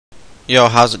Yo,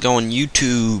 how's it going,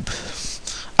 YouTube?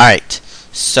 Alright,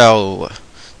 so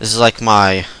this is like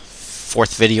my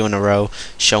fourth video in a row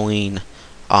showing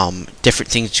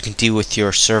different things you can do with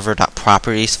your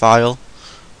server.properties file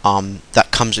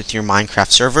that comes with your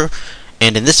Minecraft server.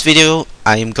 And in this video,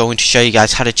 I am going to show you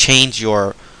guys how to change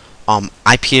your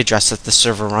IP address that the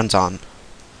server runs on.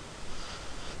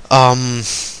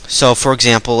 So for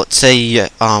example, let's say your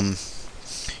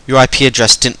IP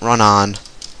address didn't run on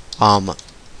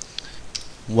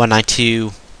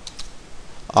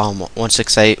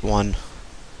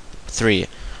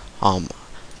 192.168.1.3.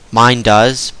 Mine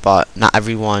does, but not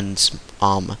everyone's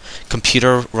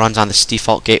computer runs on this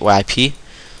default gateway IP.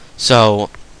 So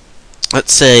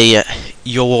let's say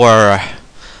your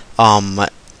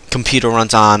computer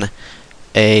runs on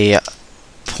a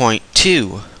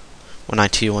 0.2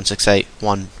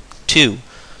 192.168.1.2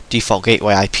 default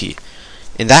gateway IP.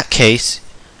 In that case,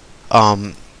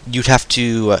 you'd have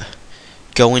to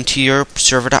go into your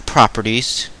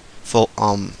server.properties file,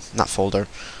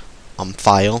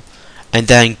 and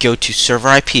then go to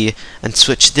server IP and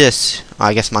switch this.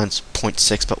 I guess mine's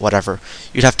 0.6, but whatever.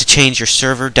 You'd have to change your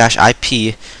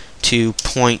server-IP to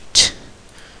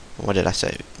what did I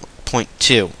say?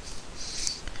 0.2.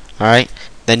 Alright?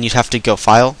 Then you'd have to go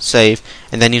File, Save,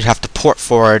 and then you'd have to port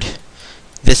forward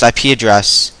this IP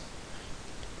address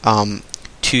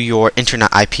to your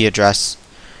internet IP address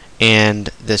and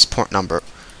this port number.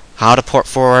 How to port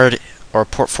forward or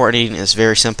port forwarding is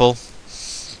very simple.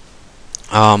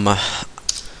 I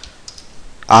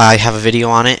have a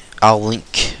video on it. I'll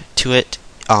link to it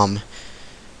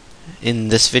in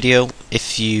this video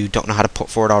if you don't know how to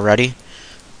port forward already.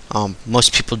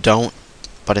 Most people don't,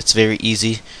 but it's very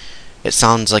easy. It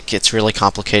sounds like it's really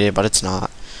complicated, but it's not.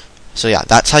 So yeah,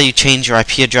 that's how you change your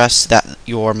IP address that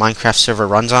your Minecraft server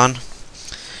runs on.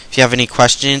 If you have any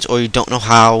questions or you don't know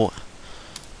how,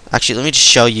 actually let me just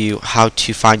show you how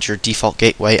to find your default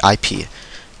gateway IP.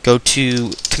 Go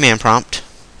to command prompt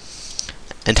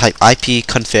and type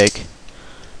ipconfig.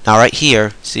 Now right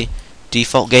here, see,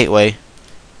 default gateway.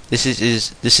 This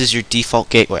is your default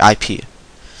gateway IP.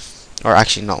 Or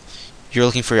actually no, you're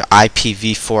looking for your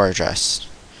IPv4 address.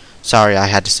 Sorry, I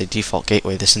had to say default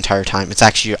gateway this entire time. It's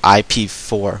actually your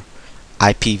IPv4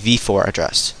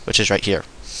 address, which is right here.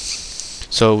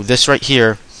 So this right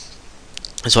here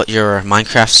is what your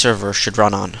Minecraft server should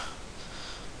run on.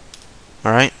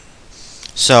 Alright?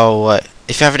 So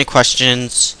if you have any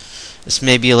questions, this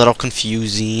may be a little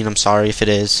confusing. I'm sorry if it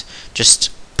is. Just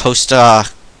post a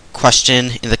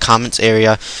question in the comments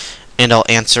area and I'll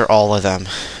answer all of them.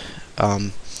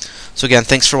 So again,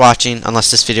 thanks for watching.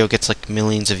 Unless this video gets like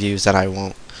millions of views, then I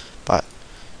won't. But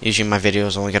usually my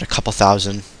videos only get a couple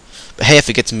thousand. But hey, if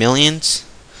it gets millions,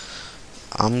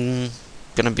 I'm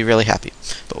gonna be really happy.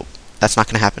 But that's not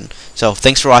gonna happen. So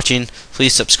thanks for watching.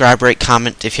 Please subscribe, rate,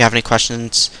 comment if you have any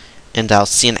questions, and I'll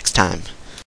see you next time.